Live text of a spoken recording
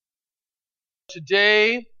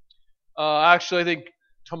Today, actually I think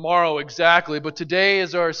tomorrow exactly, but today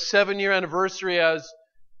is our 7-year anniversary as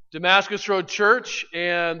Damascus Road Church,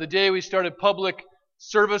 and the day we started public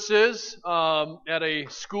services at a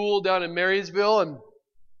school down in Marysville, and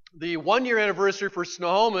the 1-year anniversary for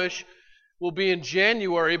Snohomish will be in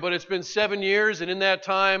January, but it's been 7 years, and in that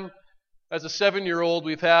time, as a 7-year-old,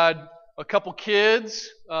 we've had a couple kids,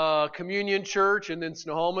 communion church, and then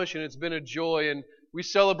Snohomish, and it's been a joy. And we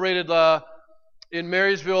celebrated in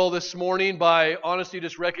Marysville this morning by honestly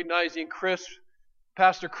just recognizing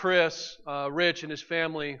Pastor Chris Rich and his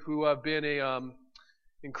family, who have been a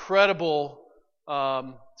incredible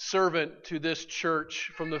servant to this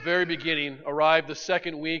church from the very beginning. Arrived the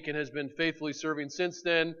second week and has been faithfully serving since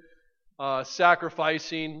then,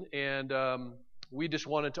 sacrificing, and we just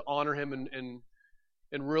wanted to honor him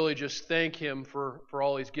and really just thank him for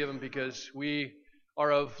all he's given, because we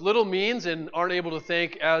are of little means and aren't able to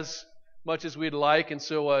thank as much as we'd like. And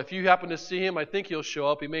so if you happen to see him, I think he'll show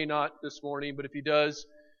up. He may not this morning, but if he does,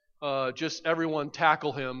 just everyone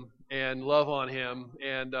tackle him and love on him,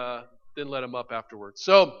 and then let him up afterwards.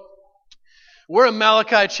 So we're in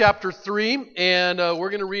Malachi chapter 3, and we're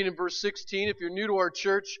going to read in verse 16. If you're new to our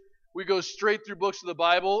church, we go straight through books of the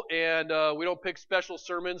Bible, and we don't pick special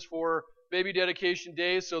sermons for baby dedication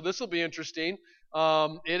days, so this will be interesting.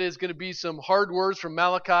 It is going to be some hard words from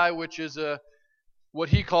Malachi, which is what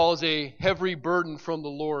he calls a heavy burden from the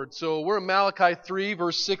Lord. So we're in Malachi 3,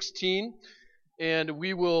 verse 16, and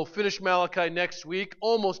we will finish Malachi next week,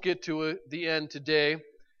 almost get to the end today.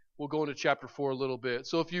 We'll go into chapter 4 a little bit.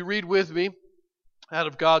 So if you read with me out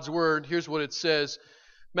of God's Word, here's what it says.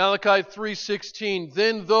 Malachi 3:16,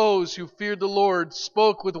 Then those who feared the Lord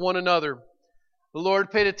spoke with one another. The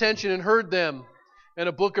Lord paid attention and heard them, and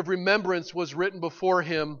a book of remembrance was written before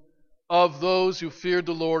him of those who feared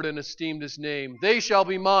the Lord and esteemed his name. They shall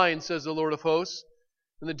be mine, says the Lord of hosts,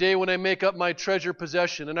 in the day when I make up my treasure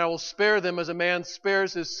possession, and I will spare them as a man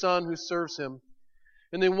spares his son who serves him.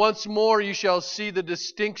 And then once more you shall see the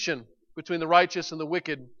distinction between the righteous and the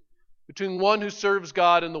wicked, between one who serves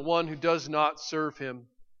God and the one who does not serve him.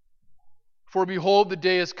 For behold, the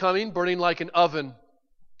day is coming, burning like an oven,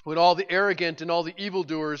 when all the arrogant and all the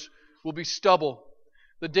evildoers will be stubble.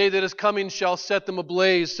 The day that is coming shall set them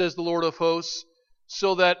ablaze, says the Lord of hosts,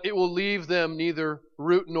 so that it will leave them neither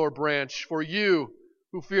root nor branch. For you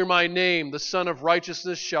who fear my name, the Son of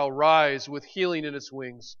Righteousness shall rise with healing in its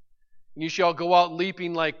wings. And you shall go out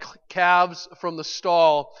leaping like calves from the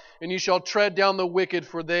stall, and you shall tread down the wicked,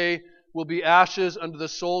 for they will be ashes under the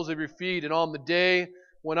soles of your feet. And on the day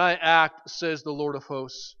when I act, says the Lord of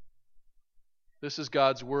hosts. This is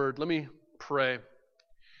God's word. Let me pray.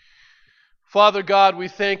 Father God, we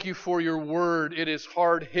thank you for your word. It is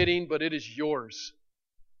hard-hitting, but it is yours.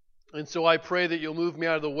 And so I pray that you'll move me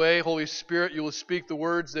out of the way. Holy Spirit, you will speak the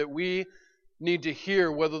words that we need to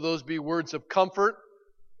hear, whether those be words of comfort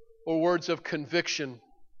or words of conviction.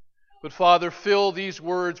 But Father, fill these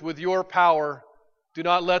words with your power. Do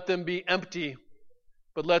not let them be empty,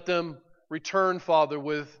 but let them return, Father,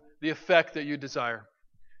 with the effect that you desire.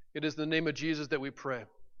 It is in the name of Jesus that we pray.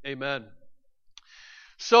 Amen.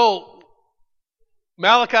 So,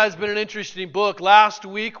 Malachi has been an interesting book. Last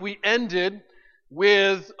week we ended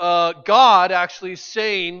with God actually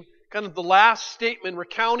saying kind of the last statement,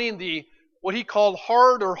 recounting what he called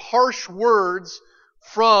hard or harsh words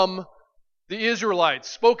from the Israelites,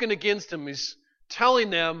 spoken against him. He's telling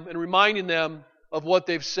them and reminding them of what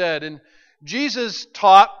they've said. And Jesus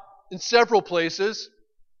taught in several places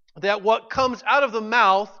that what comes out of the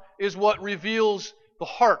mouth is what reveals the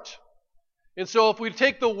heart. And so if we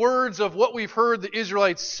take the words of what we've heard the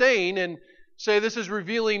Israelites saying and say this is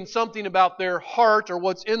revealing something about their heart or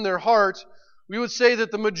what's in their heart, we would say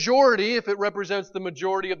that the majority, if it represents the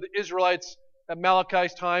majority of the Israelites at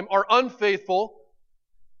Malachi's time, are unfaithful,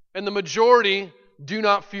 and the majority do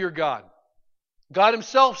not fear God. God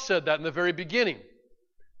himself said that in the very beginning,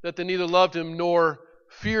 that they neither loved him nor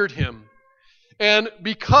feared him. And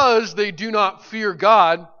because they do not fear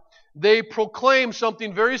God, they proclaim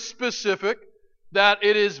something very specific, that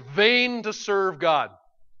it is vain to serve God.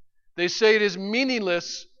 They say it is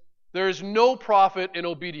meaningless. There is no profit in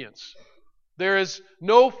obedience. There is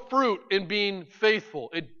no fruit in being faithful.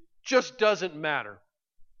 It just doesn't matter.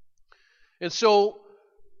 And so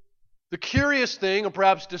the curious thing, or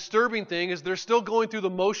perhaps disturbing thing, is they're still going through the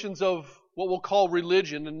motions of what we'll call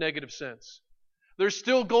religion in a negative sense. They're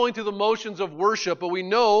still going through the motions of worship, but we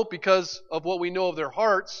know, because of what we know of their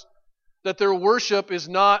hearts, that their worship is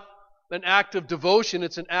not an act of devotion,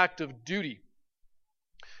 it's an act of duty.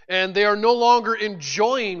 And they are no longer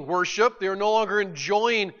enjoying worship. They are no longer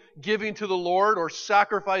enjoying giving to the Lord or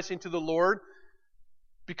sacrificing to the Lord.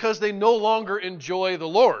 because they no longer enjoy the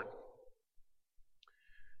Lord.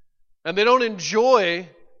 And they don't enjoy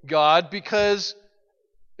God because,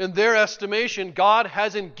 in their estimation, God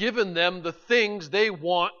hasn't given them the things they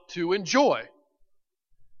want to enjoy.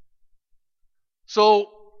 So,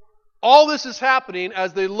 all this is happening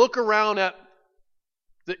as they look around at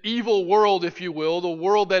the evil world, if you will, the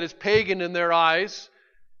world that is pagan in their eyes,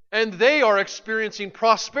 and they are experiencing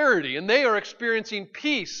prosperity, and they are experiencing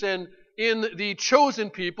peace, and in the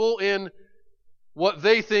chosen people, in what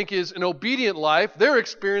they think is an obedient life, they're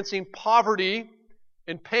experiencing poverty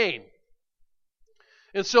and pain.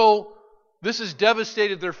 And so, this has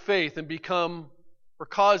devastated their faith and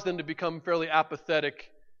caused them to become fairly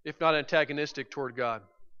apathetic, if not antagonistic, toward God.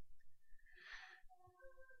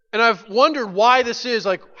 And I've wondered why this is.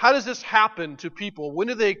 Like, how does this happen to people? When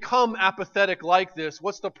do they come apathetic like this?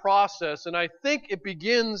 What's the process? And I think it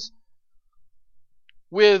begins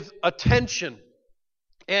with attention.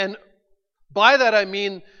 And by that I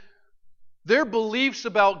mean their beliefs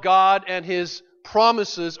about God and His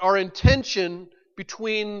promises are in tension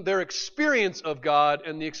between their experience of God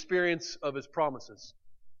and the experience of His promises.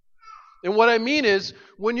 And what I mean is,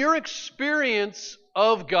 when your experience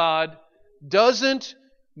of God doesn't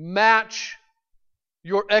match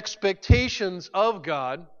your expectations of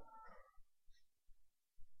God,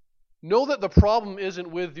 know that the problem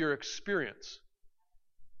isn't with your experience.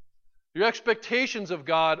 Your expectations of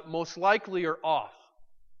God most likely are off.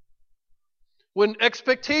 When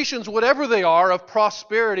expectations, whatever they are, of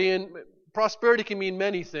prosperity, and prosperity can mean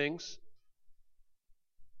many things,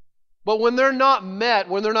 but when they're not met,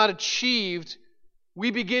 when they're not achieved,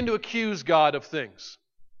 we begin to accuse God of things.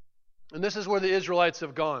 And this is where the Israelites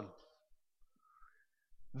have gone.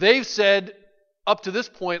 They've said, up to this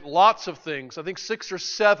point, lots of things. I think 6 or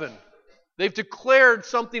 7. They've declared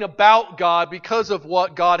something about God because of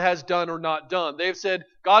what God has done or not done. They've said,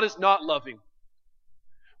 God is not loving.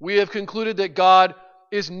 We have concluded that God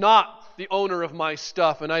is not the owner of my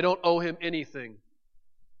stuff and I don't owe Him anything.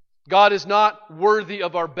 God is not worthy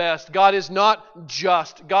of our best. God is not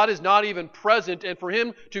just. God is not even present. And for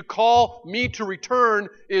Him to call me to return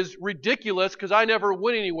is ridiculous because I never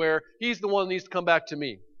went anywhere. He's the one that needs to come back to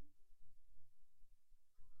me.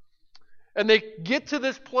 And they get to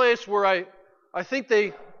this place where I think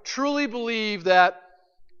they truly believe that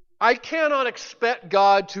I cannot expect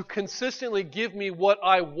God to consistently give me what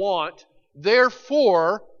I want.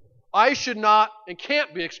 Therefore, I should not and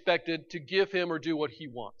can't be expected to give Him or do what He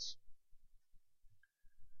wants.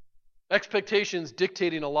 Expectations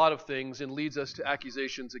dictating a lot of things and leads us to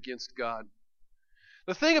accusations against God.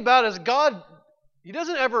 The thing about it is God, He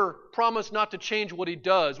doesn't ever promise not to change what He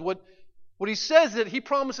does. What He says is that He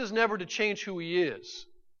promises never to change who He is.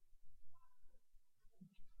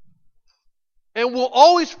 And we'll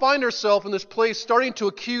always find ourselves in this place starting to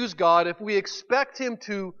accuse God if we expect Him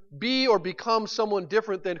to be or become someone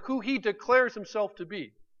different than who He declares Himself to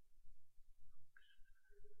be.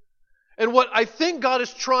 And what I think God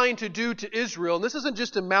is trying to do to Israel, and this isn't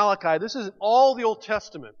just in Malachi, this is in all the Old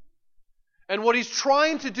Testament, and what He's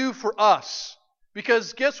trying to do for us,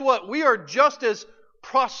 because guess what? We are just as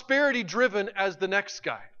prosperity-driven as the next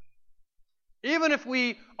guy. Even if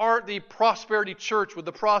we aren't the prosperity church with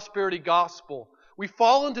the prosperity gospel, we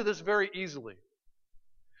fall into this very easily.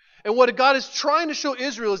 And what God is trying to show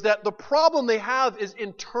Israel is that the problem they have is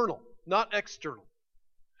internal, not external.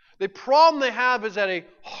 The problem they have is at a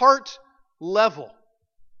heart level.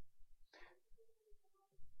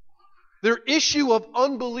 Their issue of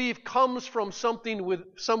unbelief comes from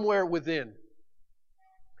somewhere within.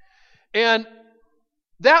 And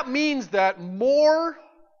that means that more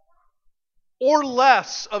or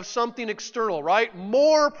less of something external, right?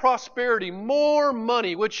 More prosperity, more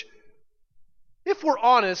money, which, if we're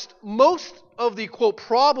honest, most of the, quote,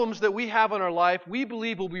 problems that we have in our life, we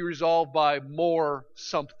believe will be resolved by more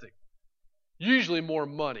something. Usually more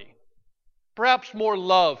money. Perhaps more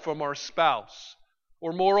love from our spouse.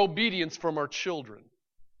 Or more obedience from our children.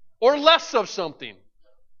 Or less of something.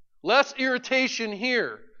 Less irritation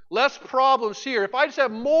here. Less problems here. If I just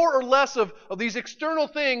have more or less of these external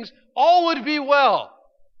things, all would be well.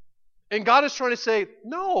 And God is trying to say,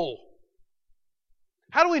 no.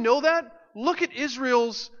 How do we know that? Look at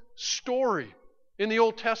Israel's story in the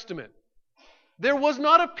Old Testament. There was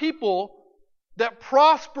not a people that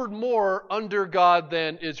prospered more under God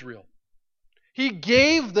than Israel. He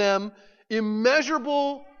gave them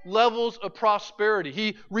immeasurable levels of prosperity.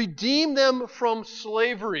 He redeemed them from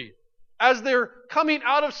slavery. As they're coming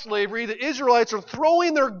out of slavery, the Israelites are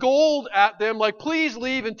throwing their gold at them like, please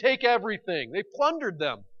leave and take everything. They plundered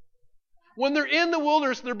them. When they're in the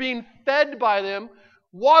wilderness, they're being fed by them.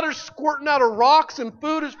 Water's squirting out of rocks and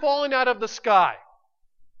food is falling out of the sky.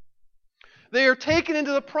 They are taken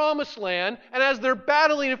into the promised land, and as they're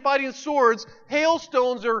battling and fighting swords,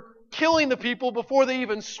 hailstones are killing the people before they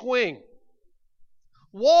even swing.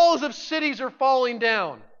 Walls of cities are falling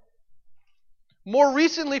down. More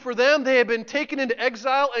recently for them, they had been taken into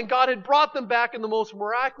exile, and God had brought them back in the most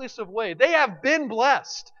miraculous of ways. They have been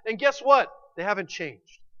blessed. And guess what? They haven't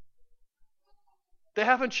changed. They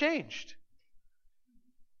haven't changed.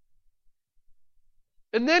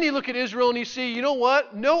 And then you look at Israel and you see, you know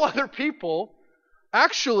what? No other people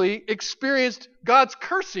actually experienced God's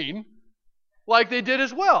cursing like they did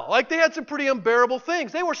as well. Like they had some pretty unbearable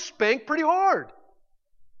things. They were spanked pretty hard.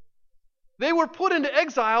 They were put into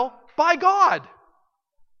exile by God.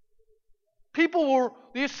 People were,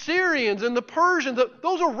 the Assyrians and the Persians,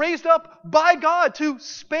 those were raised up by God to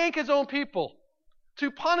spank His own people,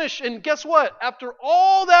 to punish. And guess what? After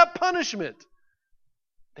all that punishment,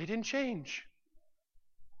 they didn't change.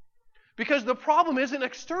 Because the problem isn't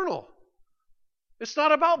external. It's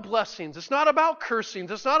not about blessings. It's not about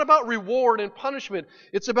cursings. It's not about reward and punishment.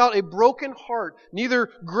 It's about a broken heart. Neither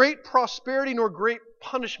great prosperity nor great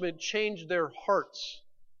punishment changed their hearts.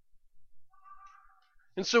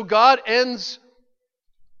 And so God ends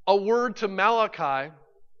a word to Malachi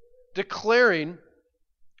declaring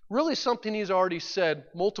really something He's already said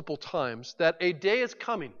multiple times, that a day is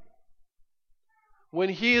coming when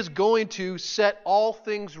He is going to set all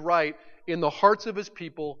things right in the hearts of His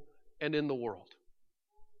people and in the world.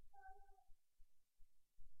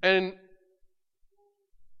 And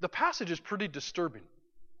the passage is pretty disturbing.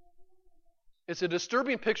 It's a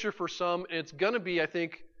disturbing picture for some, and it's going to be, I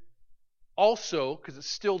think, also, because it's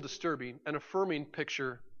still disturbing, an affirming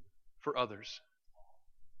picture for others.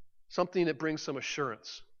 Something that brings some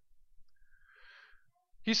assurance.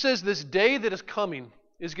 He says this day that is coming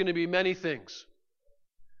is going to be many things.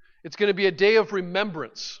 It's going to be a day of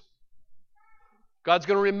remembrance. God's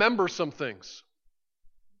going to remember some things.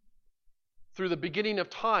 Through the beginning of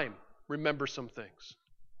time, remember some things.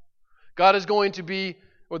 God is going to be,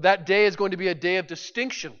 or that day is going to be a day of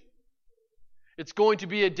distinction. It's going to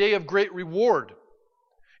be a day of great reward.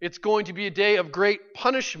 It's going to be a day of great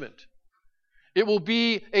punishment. It will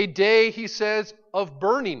be a day, he says, of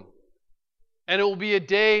burning. And it will be a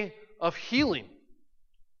day of healing.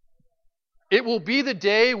 It will be the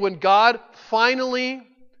day when God finally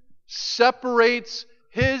separates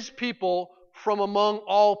His people from among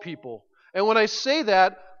all people. And when I say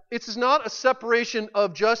that, it is not a separation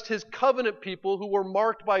of just His covenant people who were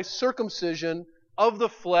marked by circumcision of the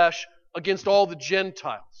flesh against all the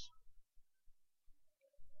Gentiles.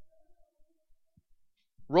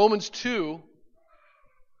 Romans 2,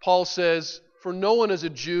 Paul says, "For no one is a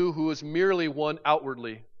Jew who is merely one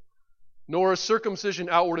outwardly, nor is circumcision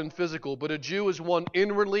outward and physical, but a Jew is one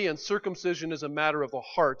inwardly, and circumcision is a matter of the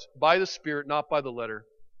heart, by the Spirit, not by the letter.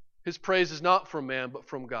 His praise is not from man, but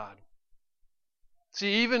from God."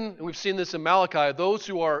 See, even, and we've seen this in Malachi, those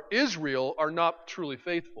who are Israel are not truly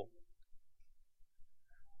faithful.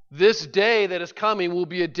 This day that is coming will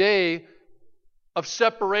be a day of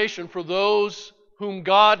separation for those whom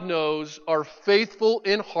God knows are faithful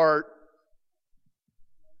in heart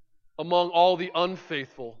among all the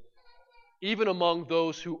unfaithful, even among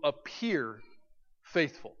those who appear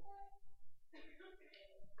faithful.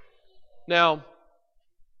 Now,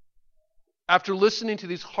 after listening to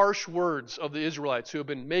these harsh words of the Israelites who have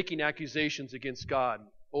been making accusations against God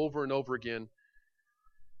over and over again,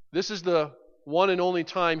 this is the one and only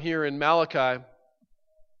time here in Malachi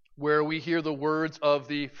where we hear the words of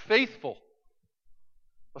the faithful,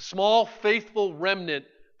 a small faithful remnant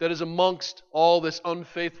that is amongst all this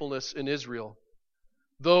unfaithfulness in Israel.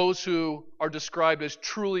 Those who are described as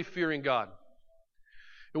truly fearing God.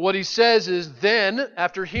 And what he says is, then,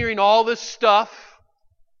 after hearing all this stuff,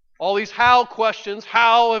 all these how questions,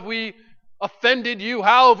 how have we offended you?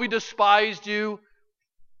 How have we despised you?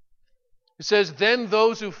 It says, then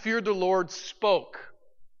those who feared the Lord spoke.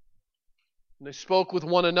 And they spoke with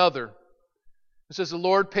one another. It says, the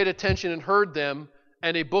Lord paid attention and heard them,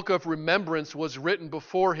 and a book of remembrance was written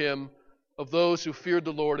before Him of those who feared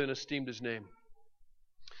the Lord and esteemed His name.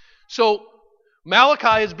 So,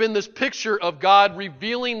 Malachi has been this picture of God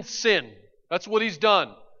revealing sin. That's what He's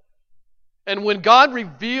done. And when God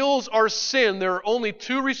reveals our sin, there are only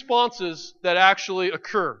two responses that actually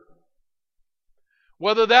occur.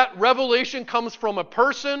 Whether that revelation comes from a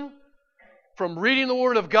person, from reading the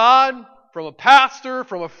Word of God, from a pastor,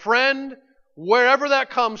 from a friend, wherever that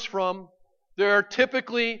comes from, there are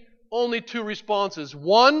typically only two responses.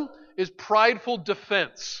 One is prideful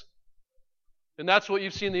defense. And that's what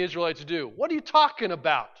you've seen the Israelites do. What are you talking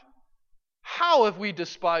about? How have we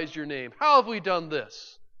despised your name? How have we done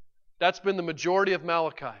this? That's been the majority of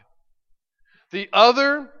Malachi. The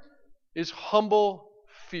other is humble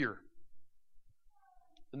fear.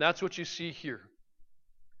 And that's what you see here.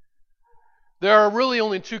 There are really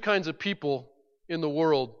only two kinds of people in the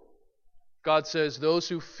world. God says those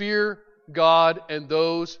who fear God and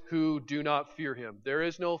those who do not fear Him. There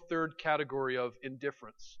is no third category of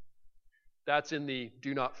indifference. That's in the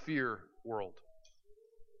do not fear world.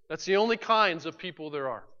 That's the only kinds of people there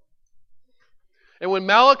are. And when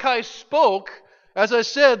Malachi spoke, as I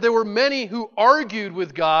said, there were many who argued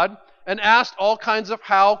with God and asked all kinds of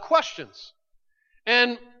how questions.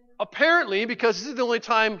 And apparently, because this is the only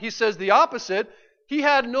time he says the opposite, he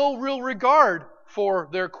had no real regard for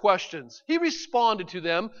their questions. He responded to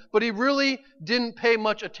them, but he really didn't pay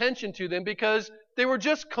much attention to them because they were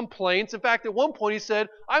just complaints. In fact, at one point he said,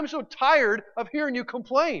 I'm so tired of hearing you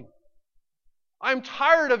complain. I'm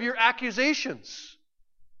tired of your accusations.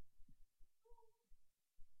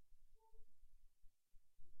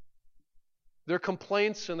 Their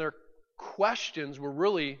complaints and their questions were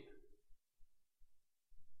really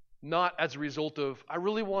not as a result of, I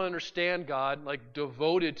really want to understand God, like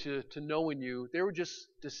devoted to knowing you. They were just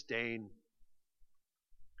disdain.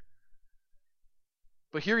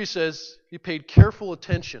 But here he says he paid careful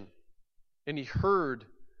attention and he heard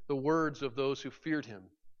the words of those who feared him.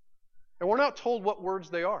 And we're not told what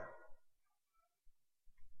words they are.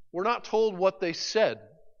 We're not told what they said.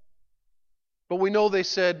 But we know they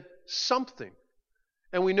said something.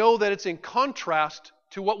 And we know that it's in contrast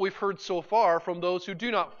to what we've heard so far from those who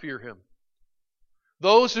do not fear Him.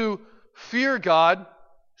 Those who fear God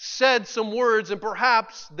said some words, and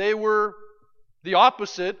perhaps they were the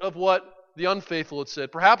opposite of what the unfaithful had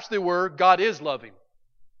said. Perhaps they were, God is loving.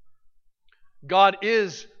 God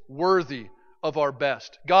is worthy of our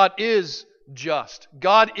best. God is just.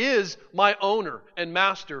 God is my owner and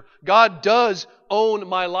master. God does own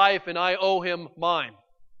my life, and I owe Him mine.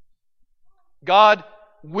 God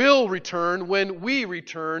will return when we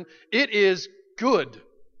return. It is good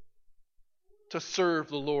to serve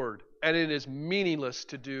the Lord, and it is meaningless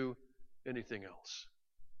to do anything else.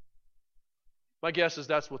 My guess is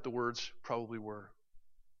that's what the words probably were.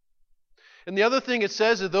 And the other thing it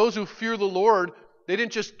says is those who fear the Lord, they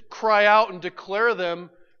didn't just cry out and declare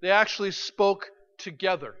them, they actually spoke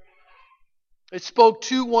together. They spoke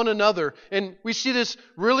to one another. And we see this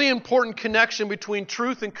really important connection between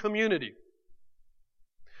truth and community.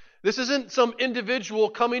 This isn't some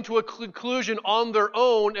individual coming to a conclusion on their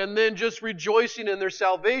own and then just rejoicing in their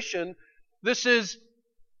salvation. This is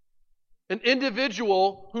an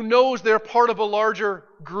individual who knows they're part of a larger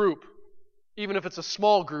group, even if it's a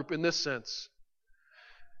small group in this sense.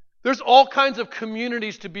 There's all kinds of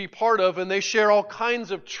communities to be part of, and they share all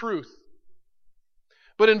kinds of truth.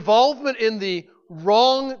 But involvement in the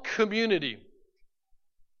wrong community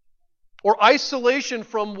or isolation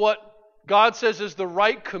from what God says is the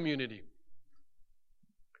right community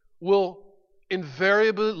will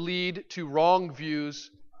invariably lead to wrong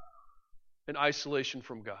views and isolation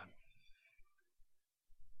from God.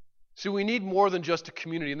 See, we need more than just a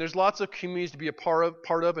community. And there's lots of communities to be a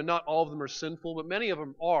part of, and not all of them are sinful, but many of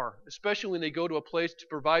them are, especially when they go to a place to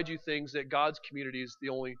provide you things that God's community is the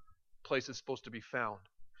only place it's supposed to be found.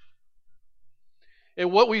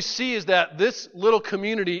 And what we see is that this little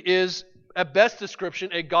community is, at best description,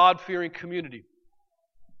 a God-fearing community.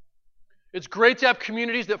 It's great to have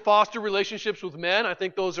communities that foster relationships with men. I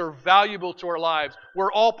think those are valuable to our lives.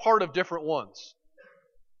 We're all part of different ones.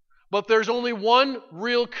 But there's only one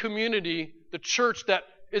real community, the church, that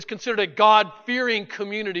is considered a God-fearing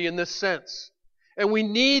community in this sense. And we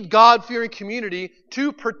need God-fearing community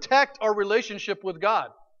to protect our relationship with God.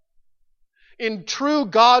 In true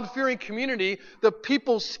God-fearing community, the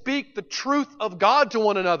people speak the truth of God to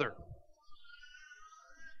one another.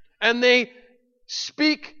 And they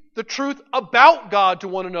speak the truth about God to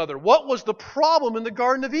one another. What was the problem in the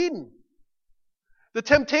Garden of Eden? The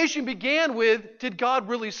temptation began with, did God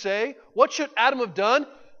really say? What should Adam have done?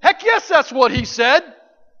 Heck yes, that's what he said.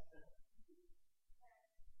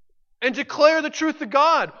 And declare the truth to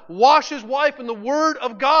God. Wash his wife in the Word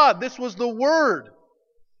of God. This was the Word.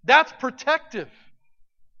 That's protective.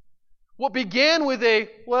 What began with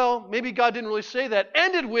maybe God didn't really say that,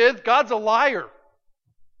 ended with, God's a liar.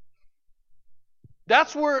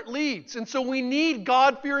 That's where it leads. And so we need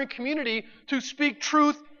God-fearing community to speak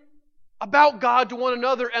truth about God to one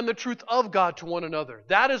another and the truth of God to one another.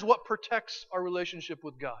 That is what protects our relationship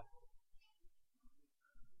with God.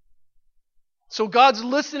 So God's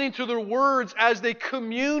listening to their words as they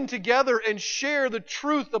commune together and share the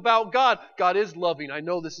truth about God. God is loving. I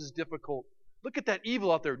know this is difficult Look at that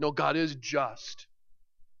evil out there. No, God is just.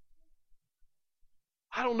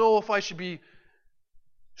 I don't know if I should be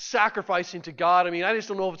sacrificing to God. I mean, I just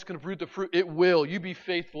don't know if it's going to fruit the fruit. It will. You be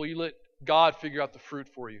faithful. You let God figure out the fruit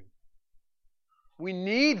for you. We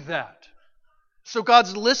need that. So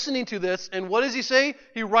God's listening to this, and what does He say?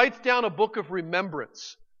 He writes down a book of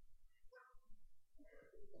remembrance.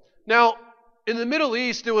 Now, in the Middle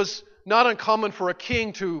East, it was not uncommon for a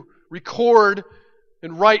king to record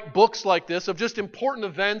and write books like this of just important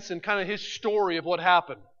events and kind of his story of what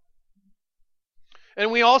happened.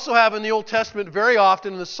 And we also have in the Old Testament very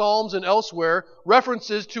often in the Psalms and elsewhere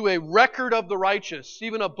references to a record of the righteous,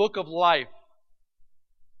 even a book of life.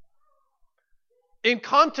 In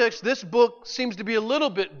context, this book seems to be a little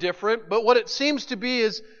bit different, but what it seems to be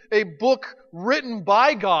is a book written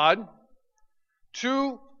by God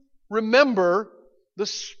to remember the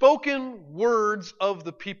spoken words of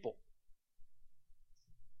the people.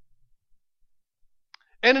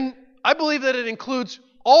 And I believe that it includes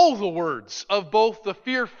all the words of both the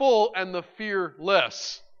fearful and the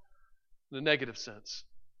fearless, in the negative sense.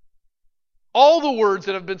 All the words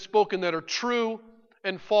that have been spoken that are true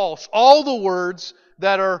and false. All the words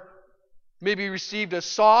that are maybe received as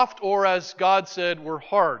soft or, as God said, were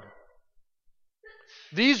hard.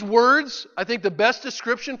 These words, I think the best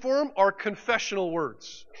description for them are confessional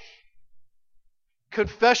words.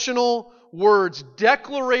 Confessional words.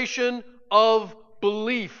 Declaration of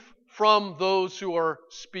belief from those who are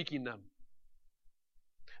speaking them.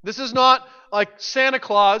 This is not like Santa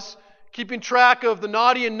Claus keeping track of the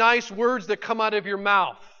naughty and nice words that come out of your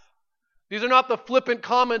mouth. These are not the flippant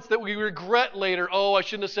comments that we regret later. Oh, I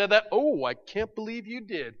shouldn't have said that. Oh, I can't believe you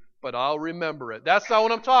did, but I'll remember it. That's not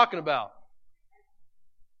what I'm talking about.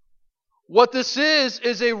 What this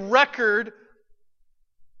is a record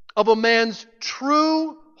of a man's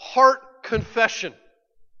true heart confession.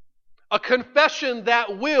 A confession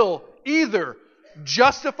that will either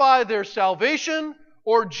justify their salvation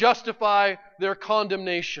or justify their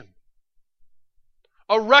condemnation.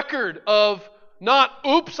 A record of not,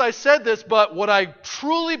 oops, I said this, but what I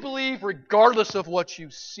truly believe regardless of what you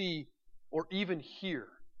see or even hear.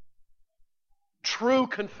 True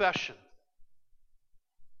confession.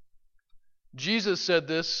 Jesus said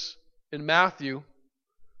this in Matthew,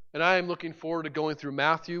 and I am looking forward to going through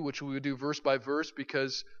Matthew, which we will do verse by verse,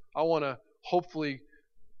 because I want to hopefully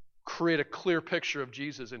create a clear picture of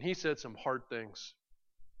Jesus. And He said some hard things.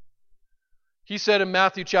 He said in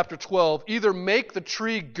Matthew chapter 12, either make the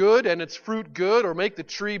tree good and its fruit good, or make the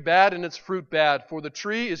tree bad and its fruit bad, for the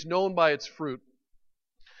tree is known by its fruit.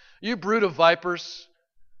 You brood of vipers,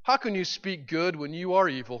 how can you speak good when you are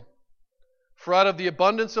evil? For out of the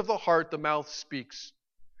abundance of the heart the mouth speaks.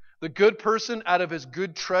 The good person out of his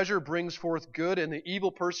good treasure brings forth good, and the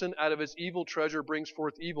evil person out of his evil treasure brings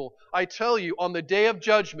forth evil. I tell you, on the day of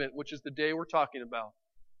judgment, which is the day we're talking about,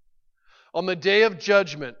 on the day of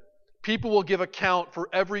judgment, people will give account for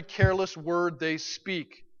every careless word they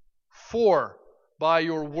speak. For by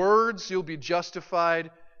your words you'll be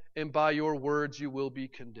justified, and by your words you will be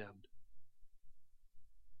condemned.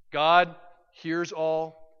 God hears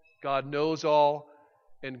all, God knows all,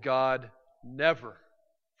 and God never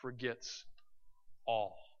forgets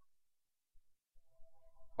all.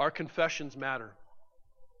 Our confessions matter.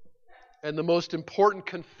 And the most important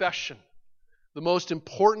confession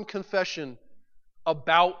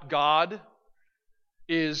about God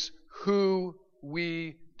is who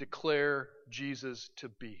we declare Jesus to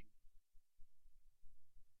be.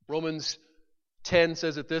 Romans 10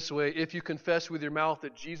 says it this way, if you confess with your mouth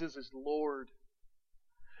that Jesus is Lord,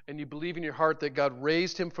 and you believe in your heart that God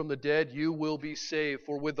raised Him from the dead, you will be saved.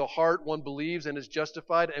 For with the heart one believes and is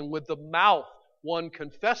justified, and with the mouth one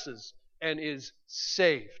confesses and is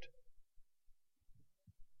saved.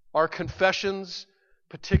 Our confessions,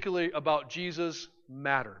 particularly about Jesus,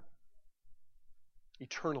 matter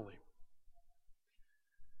eternally.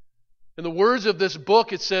 In the words of this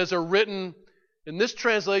book, it says, are written, in this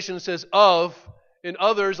translation it says of, in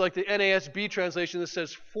others, like the NASB translation, it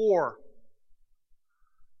says for.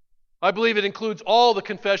 I believe it includes all the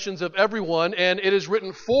confessions of everyone, and it is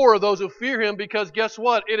written for those who fear Him, because guess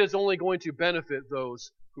what? It is only going to benefit those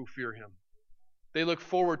who fear Him. They look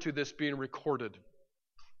forward to this being recorded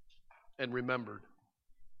and remembered.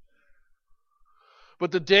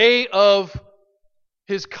 But the day of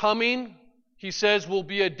His coming, He says, will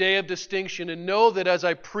be a day of distinction. And know that as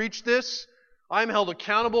I preach this, I'm held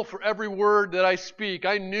accountable for every word that I speak.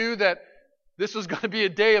 I knew that this was going to be a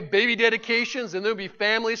day of baby dedications, and there will be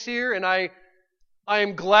families here, and I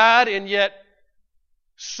am glad and yet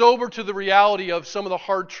sober to the reality of some of the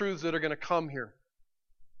hard truths that are going to come here.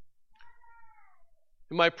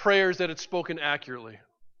 And my prayer is that it's spoken accurately.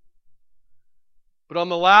 But on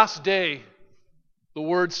the last day, the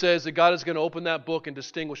Word says that God is going to open that book and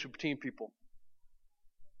distinguish between people.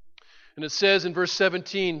 And it says in verse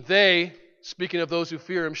 17, they, speaking of those who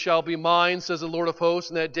fear Him, shall be mine, says the Lord of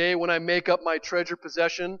hosts, in that day when I make up my treasured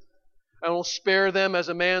possession. I will spare them as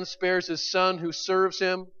a man spares his son who serves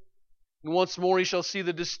him. And once more he shall see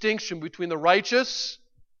the distinction between the righteous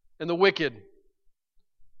and the wicked,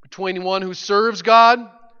 between one who serves God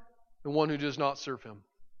and one who does not serve Him.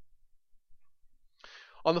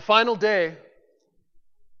 On the final day,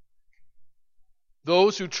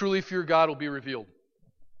 those who truly fear God will be revealed.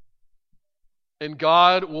 And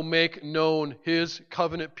God will make known His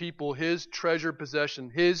covenant people, His treasured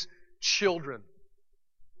possession, His children,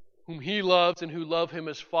 whom He loves and who love Him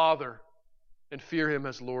as Father and fear Him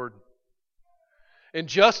as Lord. And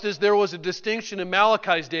just as there was a distinction in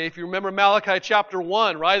Malachi's day, if you remember Malachi chapter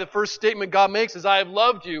 1, right? The first statement God makes is, I have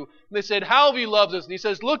loved you. And they said, how have you loved us? And He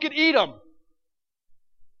says, look at Edom.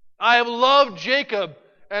 I have loved Jacob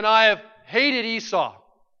and I have hated Esau.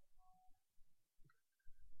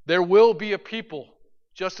 There will be a people,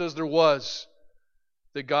 just as there was,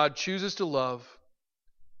 that God chooses to love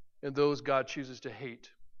and those God chooses to hate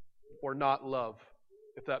or not love,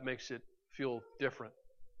 if that makes it feel different.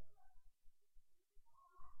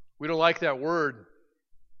 We don't like that word.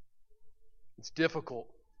 It's difficult,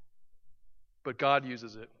 but God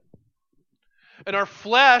uses it. And our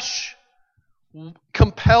flesh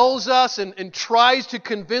compels us and tries to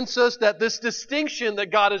convince us that this distinction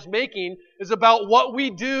that God is making is about what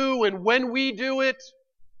we do and when we do it,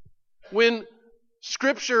 when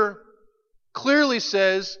Scripture clearly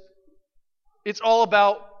says it's all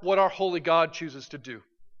about what our holy God chooses to do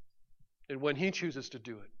and when He chooses to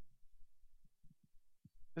do it.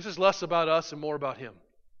 This is less about us and more about Him.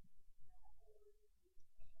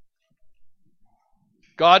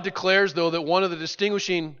 God declares, though, that one of the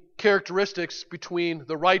distinguishing characteristics between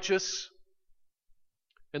the righteous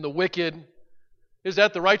and the wicked is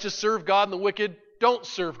that the righteous serve God and the wicked don't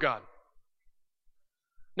serve God.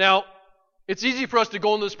 Now, it's easy for us to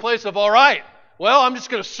go in this place of, all right, well, I'm just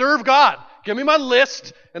going to serve God. Give me my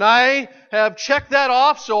list, and I have checked that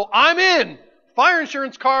off, so I'm in. Fire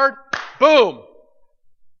insurance card, boom.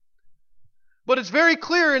 But it's very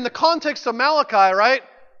clear in the context of Malachi, right,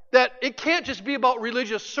 that it can't just be about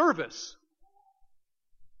religious service.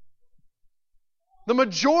 The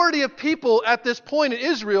majority of people at this point in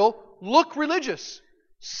Israel look religious,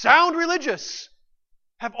 sound religious,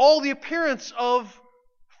 have all the appearance of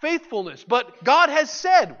faithfulness. But God has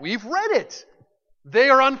said, we've read it, they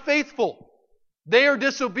are unfaithful. They are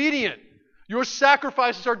disobedient. Your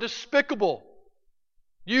sacrifices are despicable.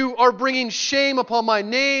 You are bringing shame upon my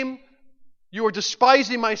name. You are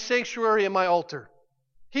despising my sanctuary and my altar.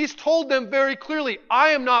 He's told them very clearly, I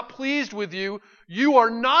am not pleased with you. You are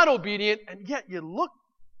not obedient, and yet you look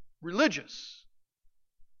religious.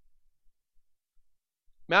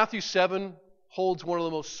 Matthew 7 holds one of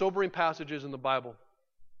the most sobering passages in the Bible.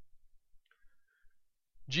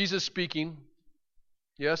 Jesus speaking,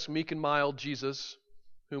 yes, meek and mild Jesus,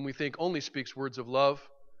 whom we think only speaks words of love.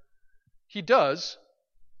 He does,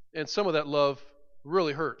 and some of that love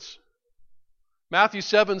really hurts. Matthew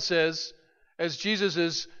 7 says, as Jesus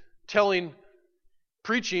is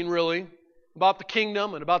preaching really, about the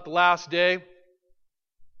kingdom and about the last day,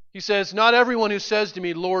 He says, not everyone who says to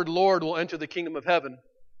me, Lord, Lord, will enter the kingdom of heaven,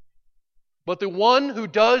 but the one who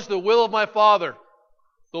does the will of my Father.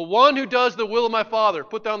 The one who does the will of my Father.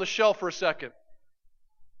 Put that on the shelf for a second.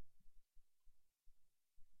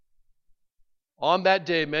 On that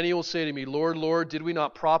day, many will say to me, Lord, Lord, did we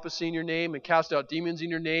not prophesy in your name and cast out demons in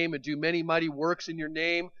your name and do many mighty works in your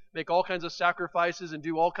name, make all kinds of sacrifices and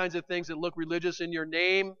do all kinds of things that look religious in your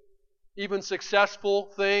name, even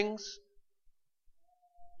successful things?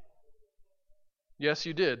 Yes,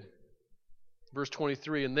 you did. Verse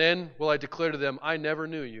 23, and then will I declare to them, I never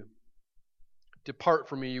knew you. Depart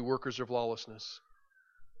from me, you workers of lawlessness.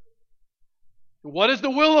 What is the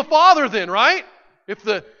will of the Father then, right? If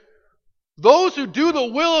those who do the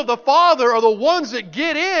will of the Father are the ones that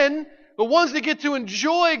get in, the ones that get to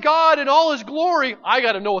enjoy God in all His glory, I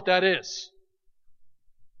got to know what that is.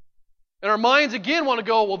 And our minds again want to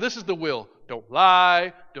go, well, this is the will. Don't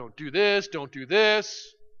lie, don't do this, don't do this.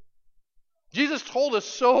 Jesus told us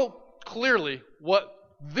so clearly what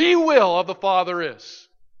the will of the Father is.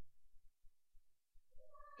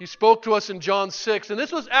 He spoke to us in John 6, and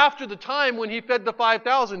this was after the time when He fed the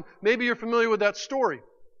 5,000. Maybe you're familiar with that story.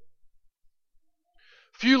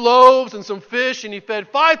 Few loaves and some fish, and He fed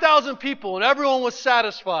 5,000 people, and everyone was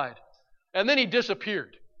satisfied. And then He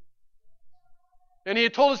disappeared. And he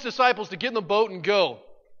had told his disciples to get in the boat and go.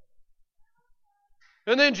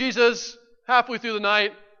 And then Jesus, halfway through the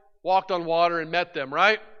night, walked on water and met them,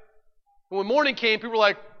 right? And when morning came, people were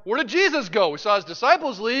like, where did Jesus go? We saw his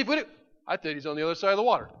disciples leave. I think he's on the other side of the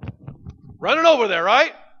water. Running over there,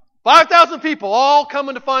 right? 5,000 people all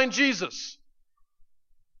coming to find Jesus.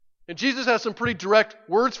 And Jesus has some pretty direct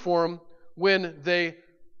words for them when they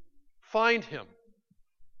find him.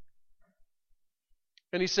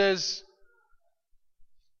 And he says,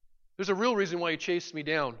 there's a real reason why you chased me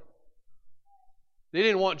down. They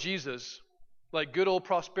didn't want Jesus. Like good old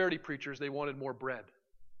prosperity preachers, they wanted more bread.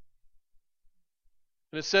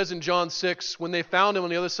 And it says in John 6, when they found him on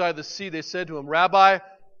the other side of the sea, they said to him, Rabbi,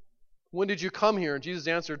 when did you come here? And Jesus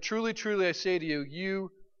answered, truly, truly, I say to you,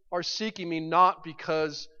 you are seeking me not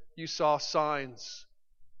because you saw signs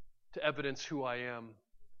to evidence who I am,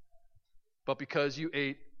 but because you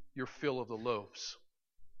ate your fill of the loaves.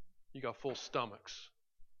 You got full stomachs.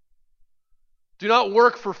 Do not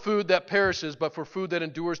work for food that perishes, but for food that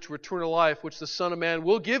endures to eternal life, which the Son of Man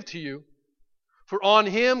will give to you. For on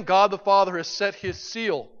him God the Father has set his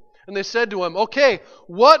seal. And they said to him, okay,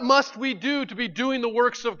 what must we do to be doing the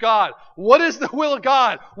works of God? What is the will of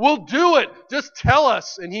God? We'll do it. Just tell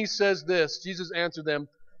us. And he says this. Jesus answered them,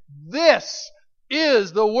 this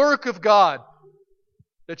is the work of God,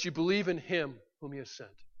 that you believe in him whom he has sent.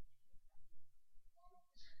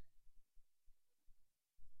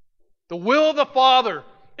 The will of the Father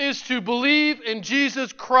is to believe in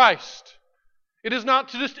Jesus Christ. It is not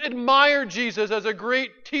to just admire Jesus as a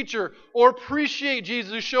great teacher or appreciate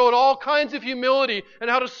Jesus who showed all kinds of humility and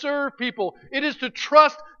how to serve people. It is to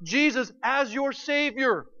trust Jesus as your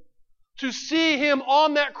Savior. To see him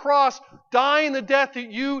on that cross dying the death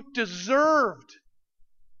that you deserved.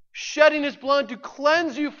 Shedding his blood to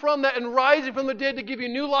cleanse you from that and rising from the dead to give you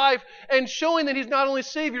new life and showing that he's not only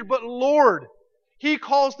Savior but Lord. He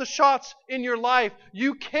calls the shots in your life.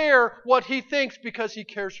 You care what he thinks because he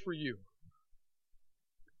cares for you.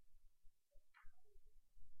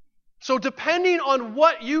 So depending on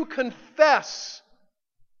what you confess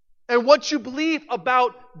and what you believe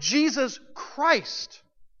about Jesus Christ,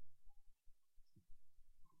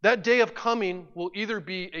 that day of coming will either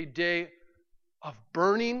be a day of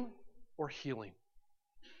burning or healing.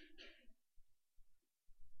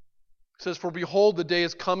 It says, for behold, the day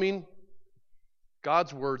is coming,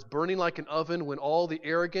 God's words, burning like an oven, when all the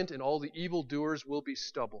arrogant and all the evildoers will be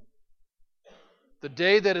stubble. The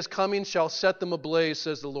day that is coming shall set them ablaze,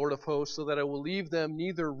 says the Lord of hosts, so that I will leave them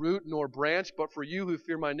neither root nor branch. But for you who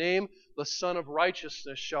fear my name, the Son of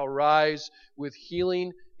Righteousness shall rise with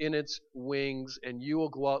healing in its wings, and you will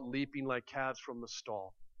go out leaping like calves from the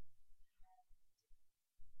stall.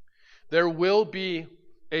 There will be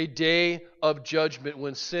a day of judgment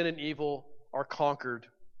when sin and evil are conquered.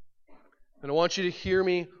 And I want you to hear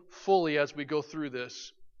me fully as we go through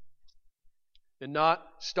this. And not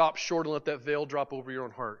stop short and let that veil drop over your own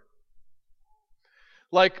heart.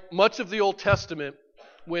 Like much of the Old Testament,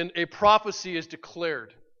 when a prophecy is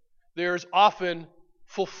declared, there's often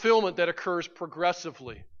fulfillment that occurs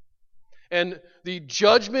progressively. And the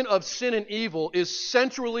judgment of sin and evil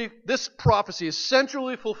this prophecy is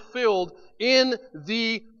centrally fulfilled in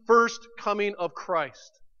the first coming of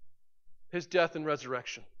Christ, his death and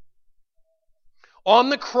resurrection. On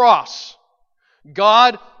the cross,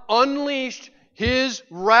 God unleashed his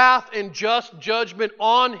wrath and just judgment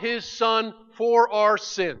on his Son for our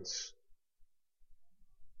sins.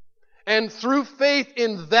 And through faith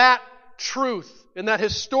in that truth, in that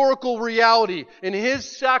historical reality, in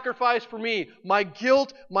his sacrifice for me, my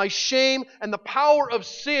guilt, my shame, and the power of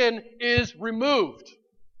sin is removed.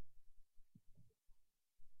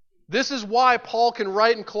 This is why Paul can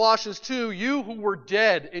write in Colossians 2, you who were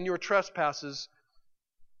dead in your trespasses,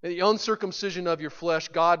 the uncircumcision of your flesh,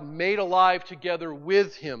 God made alive together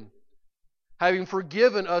with him, having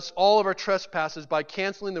forgiven us all of our trespasses by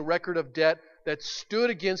canceling the record of debt that stood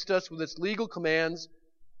against us with its legal commands.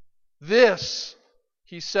 This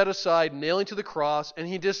he set aside, nailing to the cross, and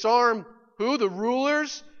he disarmed who? The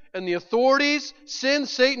rulers and the authorities, sin,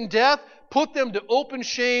 Satan, death, put them to open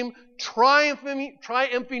shame,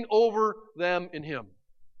 triumphing over them in him.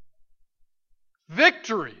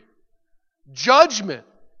 Victory, judgment.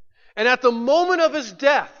 And at the moment of his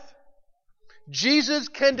death, Jesus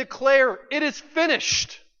can declare, it is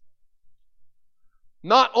finished.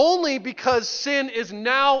 Not only because sin is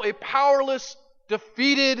now a powerless,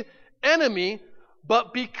 defeated enemy,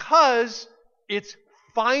 but because its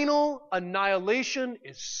final annihilation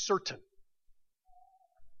is certain.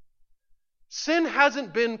 Sin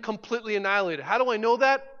hasn't been completely annihilated. How do I know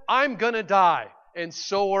that? I'm going to die, and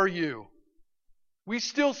so are you. We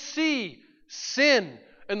still see sin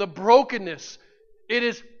and the brokenness. It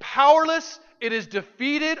is powerless. It is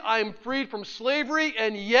defeated. I am freed from slavery,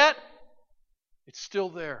 and yet it's still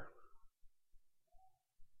there.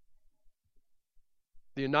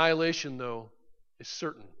 The annihilation, though, is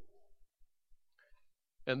certain.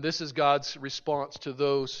 And this is God's response to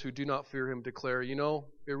those who do not fear Him, declare, it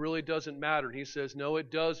really doesn't matter. And He says, no,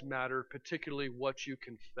 it does matter, particularly what you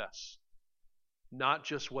confess. Not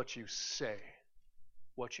just what you say,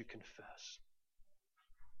 what you confess.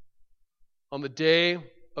 On the day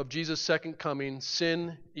of Jesus' second coming,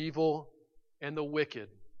 sin, evil, and the wicked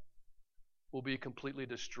will be completely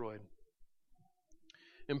destroyed.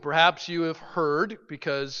 And perhaps you have heard,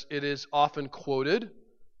 because it is often quoted,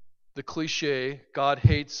 the cliche, God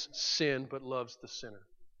hates sin but loves the sinner.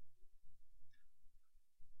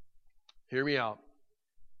 Hear me out.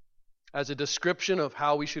 As a description of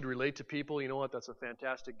how we should relate to people, you know what? That's a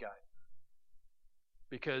fantastic guide.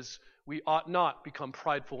 Because we ought not become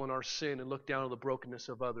prideful in our sin and look down on the brokenness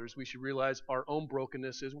of others. We should realize our own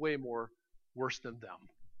brokenness is way more worse than them.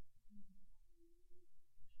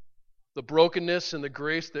 The brokenness and the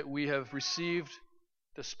grace that we have received,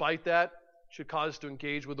 despite that, should cause us to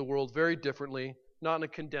engage with the world very differently, not in a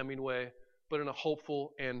condemning way, but in a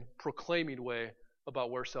hopeful and proclaiming way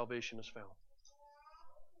about where salvation is found.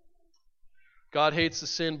 God hates the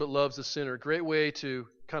sin but loves the sinner. A great way to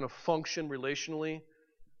kind of function relationally,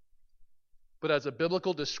 but as a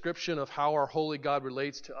biblical description of how our holy God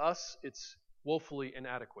relates to us, it's woefully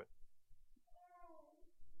inadequate.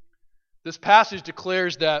 This passage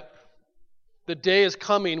declares that the day is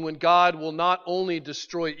coming when God will not only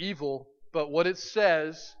destroy evil, but what it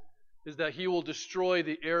says is that He will destroy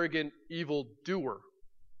the arrogant evildoer.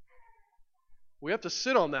 We have to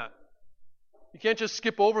sit on that. You can't just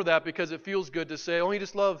skip over that because it feels good to say, oh,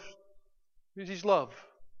 He's love. He's love.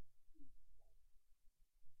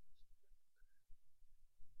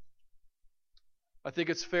 I think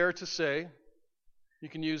it's fair to say, you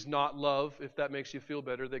can use not love if that makes you feel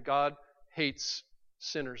better, that God hates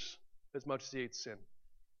sinners as much as He hates sin.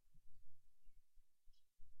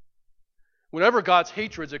 Whenever God's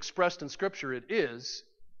hatred is expressed in Scripture, it's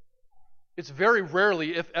very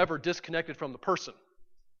rarely, if ever, disconnected from the person.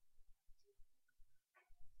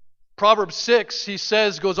 Proverbs 6,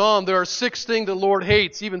 goes on, there are 6 things the Lord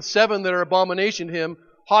hates, even 7 that are abomination to Him.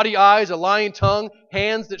 Haughty eyes, a lying tongue,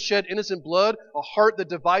 hands that shed innocent blood, a heart that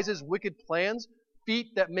devises wicked plans, feet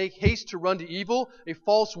that make haste to run to evil, a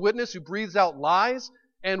false witness who breathes out lies,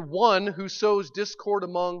 and one who sows discord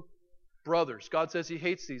among brothers. God says He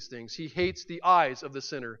hates these things. He hates the eyes of the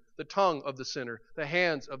sinner, the tongue of the sinner, the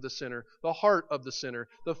hands of the sinner, the heart of the sinner,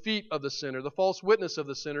 the feet of the sinner, the false witness of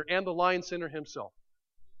the sinner, and the lying sinner himself.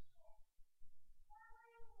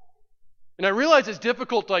 And I realize it's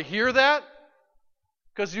difficult to hear that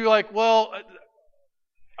because you're like, well,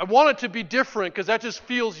 I want it to be different because that just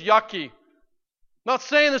feels yucky. I'm not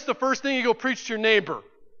saying this the first thing you go preach to your neighbor.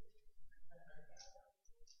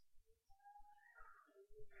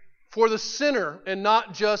 For the sinner, and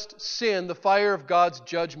not just sin, the fire of God's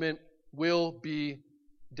judgment will be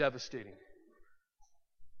devastating.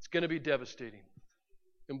 It's going to be devastating.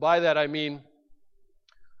 And by that I mean,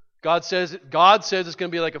 God says it's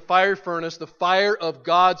going to be like a fire furnace. The fire of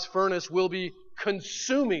God's furnace will be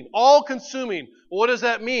consuming, all consuming. What does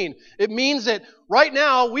that mean? It means that right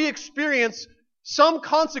now we experience some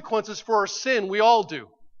consequences for our sin. We all do.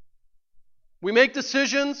 We make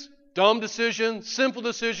decisions, dumb decisions, sinful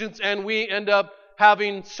decisions, and we end up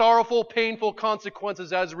having sorrowful, painful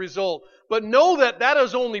consequences as a result. But know that that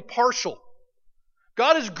is only partial.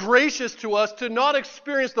 God is gracious to us to not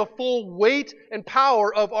experience the full weight and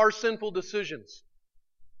power of our sinful decisions.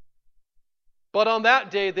 But on that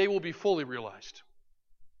day, they will be fully realized.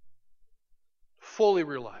 Fully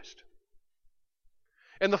realized.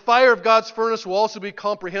 And the fire of God's furnace will also be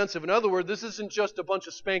comprehensive. In other words, this isn't just a bunch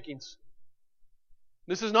of spankings.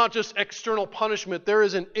 This is not just external punishment. There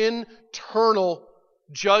is an internal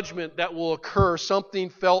judgment that will occur, something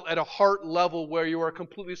felt at a heart level where you are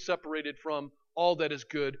completely separated from all that is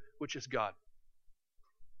good, which is God.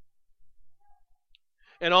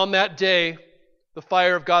 And on that day, the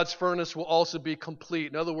fire of God's furnace will also be complete.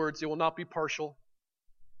 In other words, it will not be partial.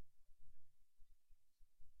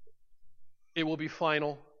 It will be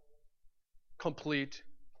final, complete,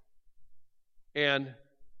 and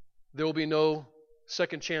there will be no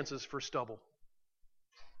second chances for stubble.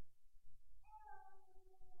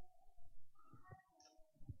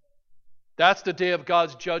 That's the day of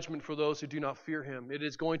God's judgment for those who do not fear Him. It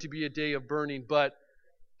is going to be a day of burning, but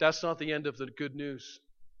that's not the end of the good news.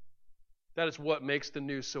 That is what makes the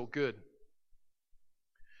news so good.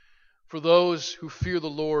 For those who fear the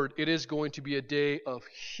Lord, it is going to be a day of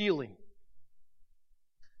healing.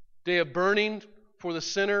 Day of burning for the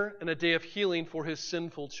sinner and a day of healing for his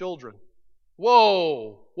sinful children.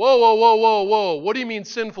 Whoa, whoa, whoa, whoa, whoa, whoa. What do you mean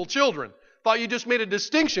sinful children? Thought you just made a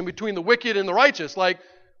distinction between the wicked and the righteous, like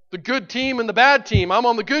the good team and the bad team. I'm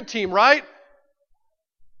on the good team, right?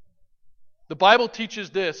 The Bible teaches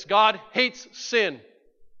this. God hates sin.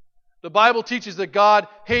 The Bible teaches that God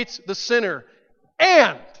hates the sinner.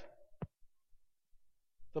 And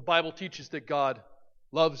the Bible teaches that God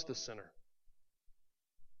loves the sinner.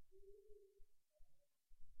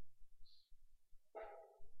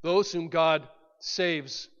 Those whom God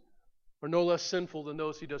saves are no less sinful than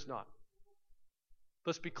those He does not.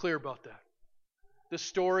 Let's be clear about that. This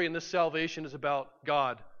story and this salvation is about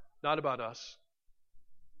God, not about us.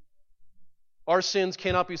 Our sins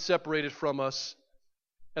cannot be separated from us,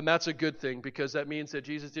 and that's a good thing, because that means that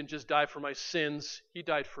Jesus didn't just die for my sins, He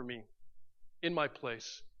died for me, in my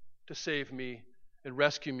place, to save me and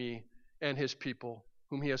rescue me and His people,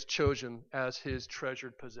 whom He has chosen as His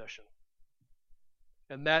treasured possession.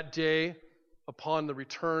 And that day, upon the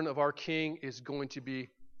return of our King, is going to be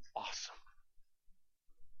awesome.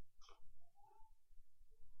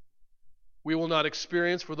 We will not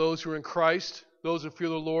experience, for those who are in Christ, those who fear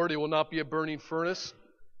the Lord, it will not be a burning furnace.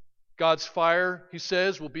 God's fire, He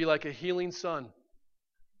says, will be like a healing sun.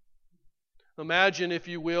 Imagine, if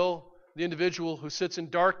you will, the individual who sits in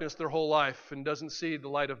darkness their whole life and doesn't see the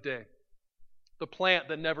light of day. The plant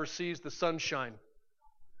that never sees the sunshine.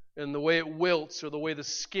 And the way it wilts, or the way the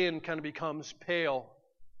skin kind of becomes pale.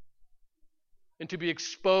 And to be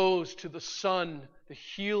exposed to the sun, the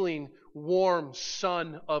healing, warm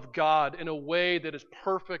sun of God in a way that is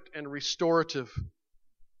perfect and restorative.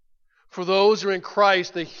 For those who are in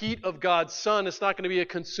Christ, the heat of God's sun, it's not going to be a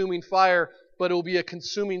consuming fire, but it will be a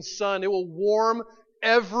consuming sun. It will warm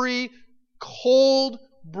every cold,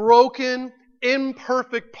 broken,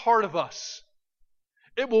 imperfect part of us.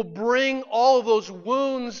 It will bring all of those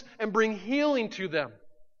wounds and bring healing to them.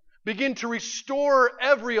 Begin to restore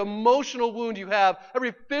every emotional wound you have,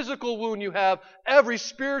 every physical wound you have, every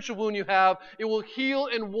spiritual wound you have. It will heal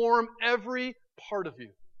and warm every part of you.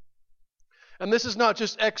 And this is not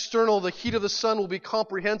just external. The heat of the sun will be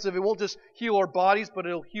comprehensive. It won't just heal our bodies, but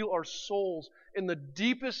it will heal our souls in the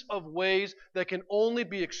deepest of ways that can only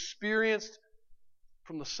be experienced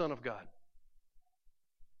from the Son of God.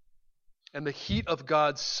 And the heat of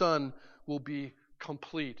God's sun will be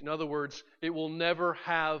complete. In other words, it will never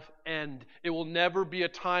have end. It will never be a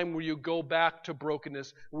time where you go back to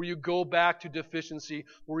brokenness, where you go back to deficiency,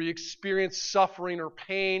 where you experience suffering or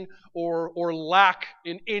pain or lack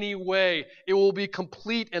in any way. It will be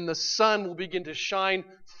complete, and the sun will begin to shine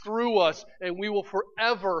through us, and we will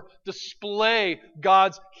forever display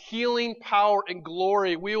God's healing power and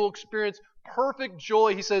glory. We will experience perfect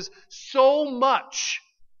joy. He says, so much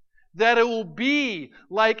that it will be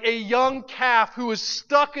like a young calf who is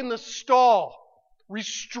stuck in the stall,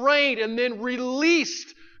 restrained and then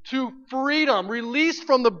released to freedom, released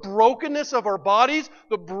from the brokenness of our bodies,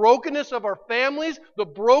 the brokenness of our families, the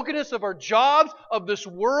brokenness of our jobs, of this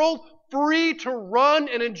world, free to run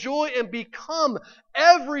and enjoy and become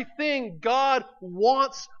everything God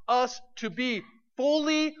wants us to be,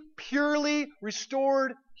 fully, purely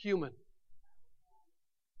restored human.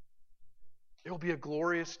 It will be a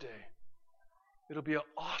glorious day. It'll be an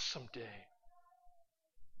awesome day.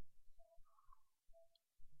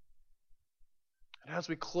 And as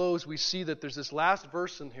we close, we see that there's this last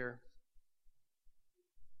verse in here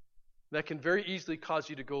that can very easily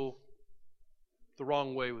cause you to go the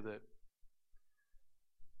wrong way with it.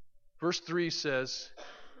 Verse 3 says,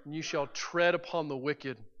 "And you shall tread upon the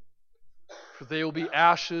wicked, for they will be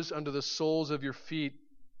ashes under the soles of your feet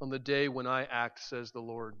on the day when I act, says the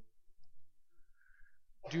Lord."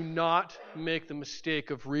 Do not make the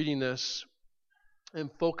mistake of reading this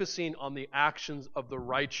and focusing on the actions of the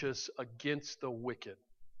righteous against the wicked.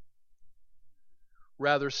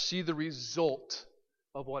 Rather, see the result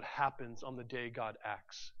of what happens on the day God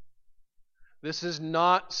acts. This is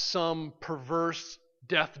not some perverse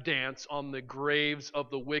death dance on the graves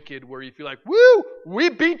of the wicked where you feel like, woo, we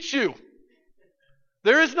beat you.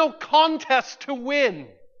 There is no contest to win.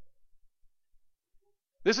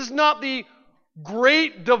 This is not the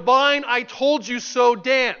great divine I told you so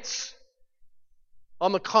dance.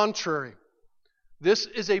 On the contrary, this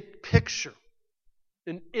is a picture,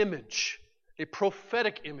 an image, a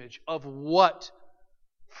prophetic image of what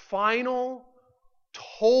final,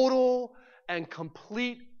 total, and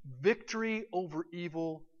complete victory over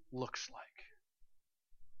evil looks like.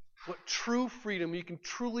 What true freedom, you can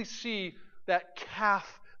truly see that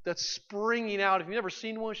calf that's springing out. If you've never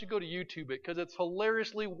seen one, you should go to YouTube it because it's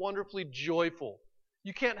hilariously, wonderfully joyful.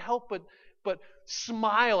 You can't help but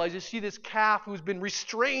smile as you see this calf who's been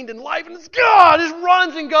restrained in life and just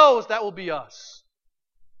runs and goes. That will be us.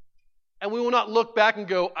 And we will not look back and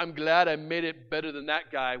go, I'm glad I made it better than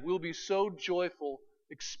that guy. We'll be so joyful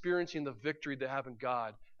experiencing the victory they have in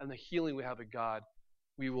God and the healing we have in God,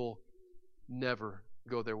 we will never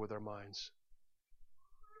go there with our minds.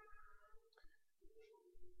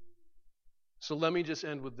 So let me just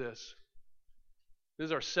end with this. This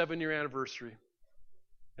is our 7-year anniversary.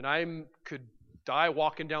 And I could die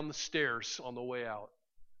walking down the stairs on the way out.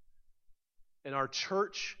 And our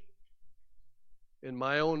church, in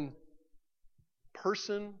my own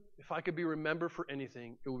person, if I could be remembered for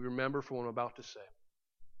anything, it would be remembered for what I'm about to say.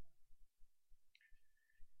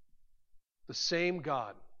 The same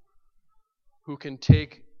God who can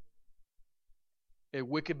take a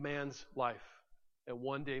wicked man's life and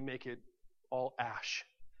one day make it all ash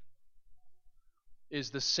is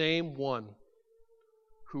the same one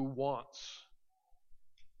who wants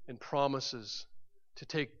and promises to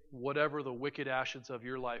take whatever the wicked ashes of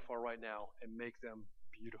your life are right now and make them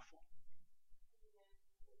beautiful.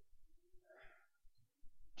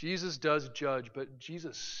 Jesus does judge, but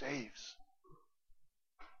Jesus saves.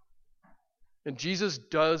 And Jesus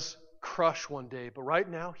does crush one day, but right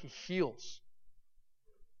now He heals.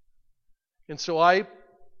 And so I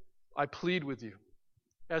plead with you,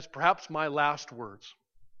 as perhaps my last words,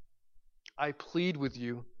 I plead with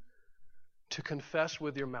you to confess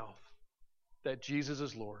with your mouth that Jesus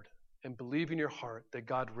is Lord and believe in your heart that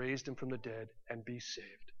God raised Him from the dead and be saved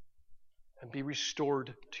and be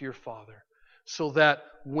restored to your Father, so that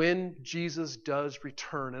when Jesus does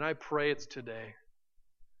return, and I pray it's today,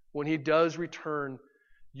 when He does return,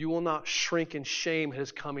 you will not shrink in shame at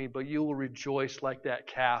His coming, but you will rejoice like that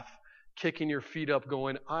calf, kicking your feet up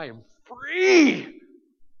going, I am free!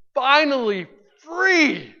 Finally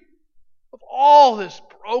free of all this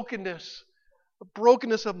brokenness. The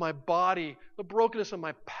brokenness of my body, the brokenness of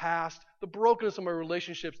my past, the brokenness of my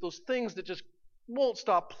relationships, those things that just won't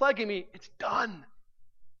stop plaguing me. It's done.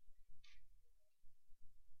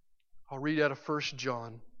 I'll read out of 1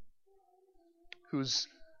 John, whose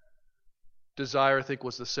desire, I think,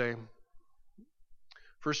 was the same.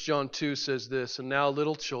 1 John 2 says this, and now,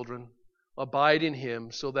 little children, abide in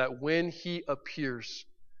Him, so that when He appears,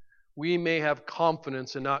 we may have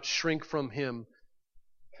confidence and not shrink from Him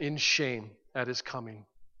in shame at His coming.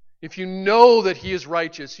 If you know that He is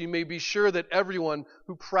righteous, you may be sure that everyone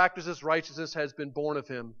who practices righteousness has been born of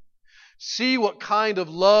Him. See what kind of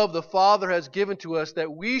love the Father has given to us,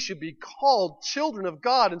 that we should be called children of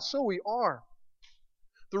God, and so we are.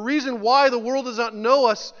 The reason why the world does not know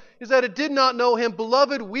us is that it did not know Him.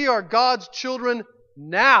 Beloved, we are God's children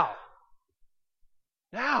now.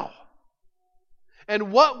 Now.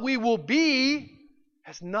 And what we will be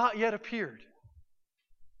has not yet appeared.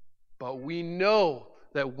 But we know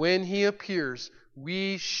that when He appears,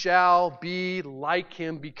 we shall be like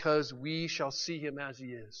Him, because we shall see Him as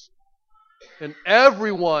He is. And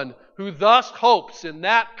everyone who thus hopes in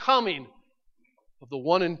that coming of the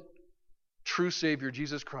one and true Savior,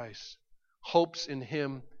 Jesus Christ, hopes in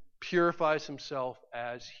Him, purifies himself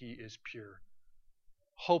as He is pure.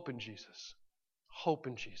 Hope in Jesus. Hope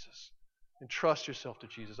in Jesus. And trust yourself to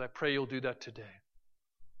Jesus. I pray you'll do that today.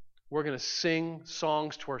 We're going to sing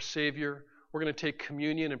songs to our Savior. We're going to take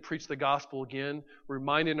communion and preach the gospel again,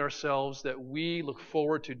 reminding ourselves that we look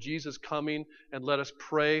forward to Jesus coming, and let us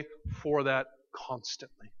pray for that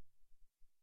constantly.